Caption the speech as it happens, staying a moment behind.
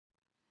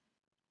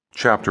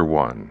Chapter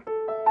 1.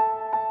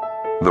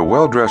 The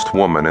well-dressed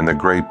woman in the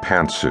gray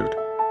pantsuit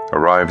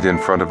arrived in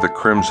front of the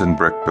crimson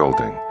brick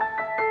building.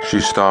 She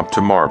stopped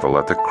to marvel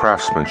at the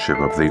craftsmanship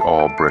of the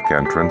all-brick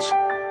entrance,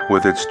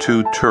 with its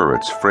two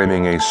turrets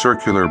framing a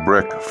circular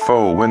brick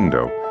faux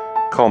window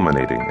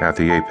culminating at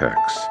the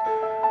apex.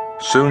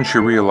 Soon she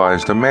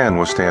realized a man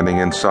was standing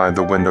inside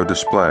the window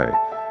display,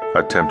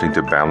 attempting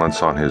to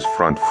balance on his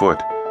front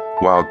foot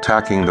while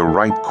tacking the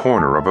right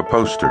corner of a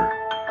poster.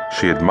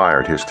 She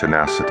admired his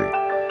tenacity.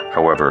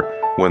 However,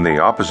 when the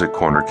opposite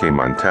corner came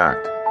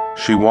untacked,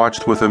 she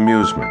watched with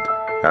amusement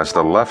as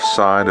the left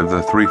side of the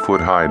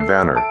 3-foot-high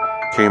banner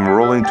came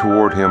rolling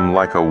toward him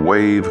like a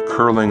wave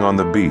curling on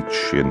the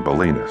beach in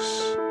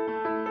Bolinas.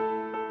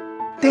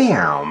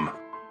 Damn!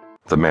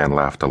 The man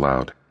laughed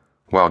aloud.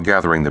 While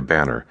gathering the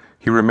banner,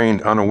 he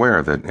remained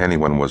unaware that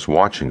anyone was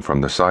watching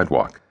from the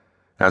sidewalk.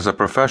 As a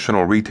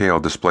professional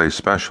retail display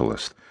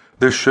specialist,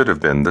 this should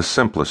have been the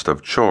simplest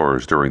of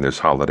chores during this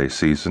holiday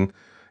season,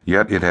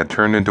 yet it had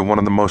turned into one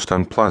of the most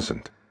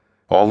unpleasant.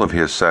 All of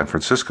his San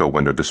Francisco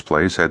window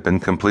displays had been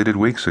completed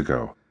weeks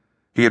ago.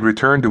 He had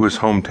returned to his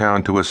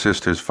hometown to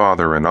assist his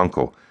father and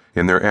uncle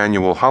in their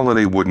annual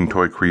holiday wooden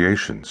toy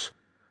creations.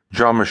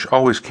 Jamish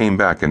always came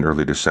back in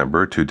early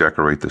December to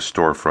decorate the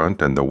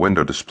storefront and the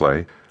window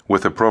display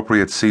with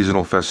appropriate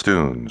seasonal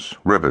festoons,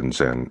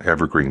 ribbons, and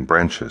evergreen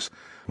branches,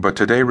 but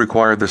today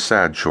required the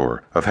sad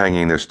chore of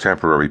hanging this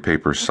temporary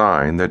paper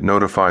sign that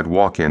notified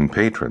walk-in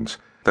patrons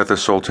that the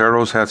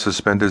Solteros had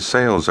suspended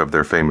sales of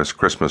their famous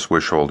Christmas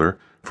wish holder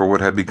for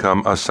what had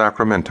become a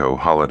Sacramento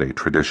holiday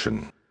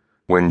tradition.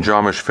 When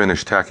Jamish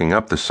finished tacking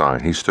up the sign,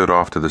 he stood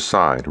off to the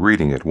side,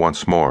 reading it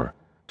once more.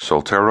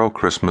 Soltero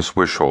Christmas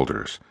wish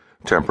holders,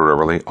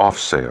 temporarily off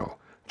sale.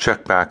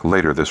 Check back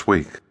later this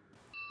week.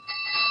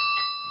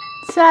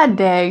 Sad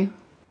day.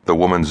 The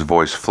woman's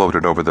voice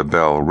floated over the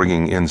bell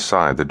ringing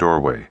inside the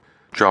doorway.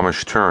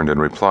 Jamish turned and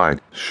replied,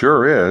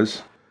 "Sure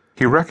is."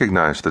 He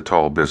recognized the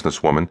tall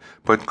businesswoman,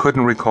 but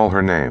couldn't recall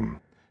her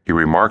name. He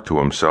remarked to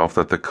himself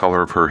that the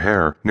color of her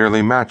hair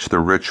nearly matched the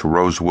rich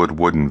rosewood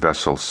wooden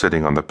vessel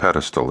sitting on the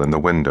pedestal in the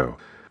window.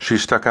 She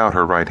stuck out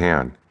her right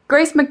hand.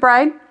 Grace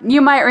McBride.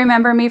 You might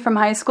remember me from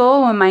high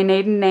school when my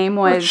maiden name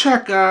was...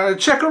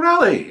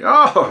 Ceccarelli.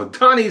 Oh,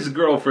 Donnie's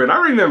girlfriend.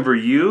 I remember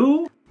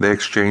you. They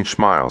exchanged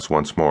smiles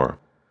once more.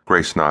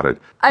 Grace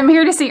nodded. I'm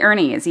here to see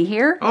Ernie. Is he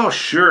here? Oh,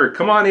 sure.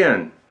 Come on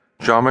in.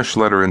 Jamish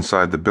led her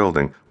inside the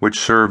building, which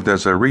served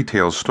as a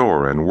retail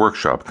store and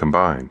workshop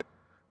combined.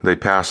 They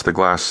passed the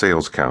glass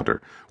sales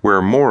counter,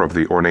 where more of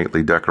the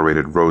ornately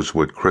decorated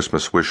rosewood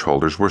Christmas wish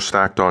holders were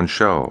stacked on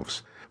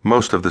shelves.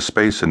 Most of the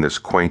space in this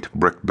quaint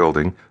brick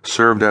building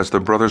served as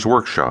the brothers'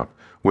 workshop,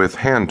 with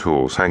hand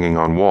tools hanging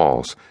on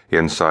walls,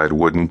 inside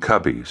wooden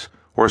cubbies,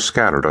 or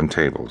scattered on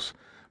tables.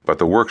 But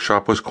the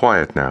workshop was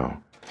quiet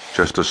now.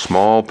 Just a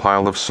small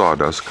pile of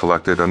sawdust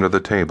collected under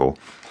the table,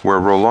 where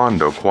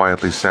Rolando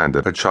quietly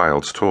sanded a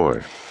child's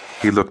toy.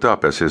 He looked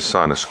up as his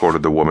son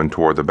escorted the woman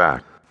toward the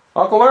back.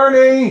 Uncle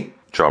Ernie!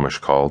 Jamish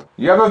called.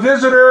 You have a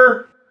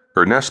visitor!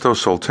 Ernesto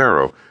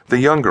Soltero, the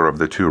younger of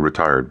the two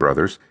retired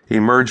brothers,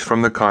 emerged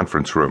from the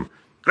conference room.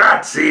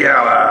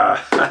 Graziella!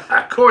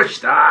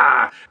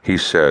 Costa! He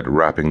said,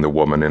 wrapping the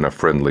woman in a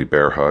friendly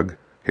bear hug.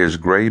 His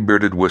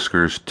gray-bearded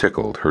whiskers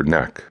tickled her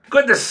neck.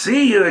 Good to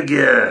see you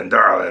again,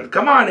 darling.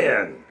 Come on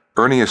in.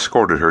 Ernie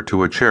escorted her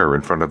to a chair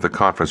in front of the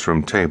conference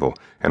room table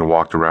and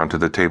walked around to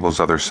the table's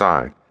other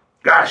side.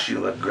 Gosh, you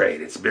look great.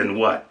 It's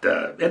been,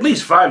 at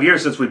least 5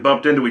 years since we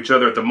bumped into each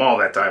other at the mall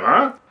that time,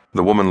 huh?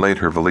 The woman laid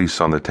her valise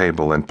on the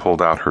table and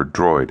pulled out her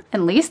droid.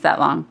 At least that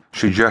long.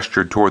 She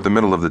gestured toward the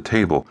middle of the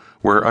table,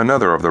 where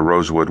another of the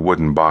rosewood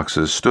wooden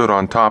boxes stood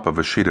on top of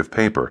a sheet of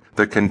paper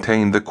that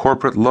contained the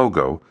corporate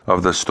logo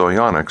of the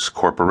Stoyonics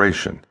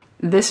Corporation.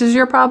 This is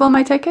your problem,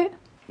 I take it?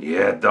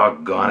 Yeah,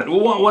 doggone it.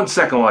 One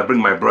second while I bring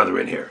my brother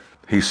in here,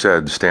 he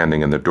said,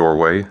 standing in the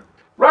doorway.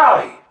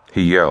 Raleigh!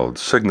 He yelled,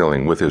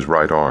 signaling with his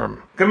right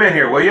arm. Come in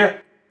here, will you?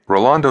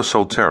 Rolando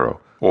Soltero,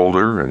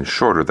 older and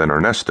shorter than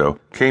Ernesto,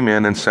 came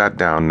in and sat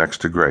down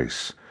next to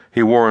Grace.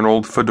 He wore an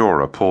old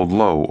fedora pulled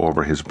low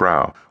over his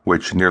brow,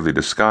 which nearly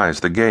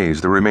disguised the gaze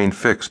that remained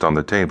fixed on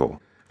the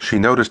table. She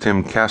noticed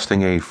him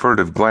casting a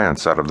furtive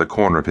glance out of the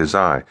corner of his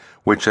eye,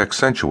 which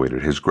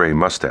accentuated his gray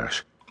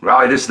mustache.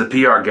 Raleigh, this is the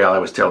PR gal I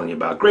was telling you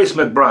about. Grace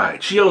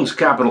McBride. She owns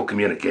Capital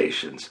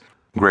Communications.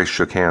 Grace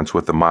shook hands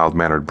with the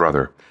mild-mannered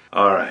brother.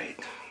 All right.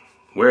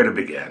 Where to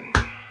begin?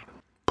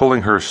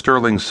 Pulling her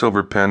sterling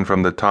silver pen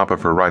from the top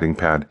of her writing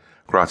pad,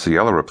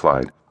 Graziella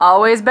replied,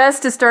 Always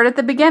best to start at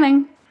the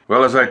beginning.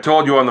 Well, as I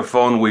told you on the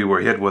phone, we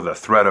were hit with a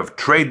threat of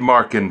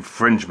trademark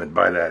infringement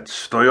by that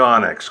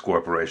Stoyonics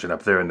Corporation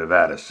up there in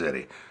Nevada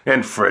City.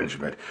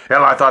 Infringement.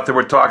 Hell, I thought they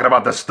were talking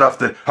about the stuff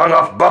that hung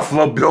off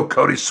Buffalo Bill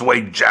Cody's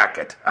suede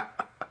jacket.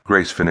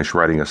 Grace finished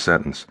writing a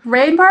sentence.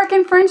 Trademark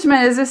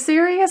infringement is a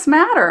serious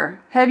matter.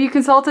 Have you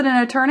consulted an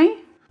attorney?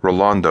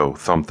 Rolando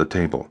thumped the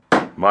table.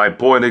 My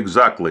point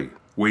exactly.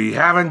 We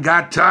haven't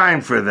got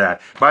time for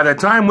that. By the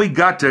time we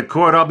got to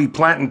court, I'll be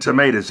planting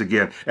tomatoes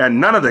again, and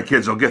none of the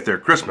kids will get their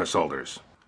Christmas holders.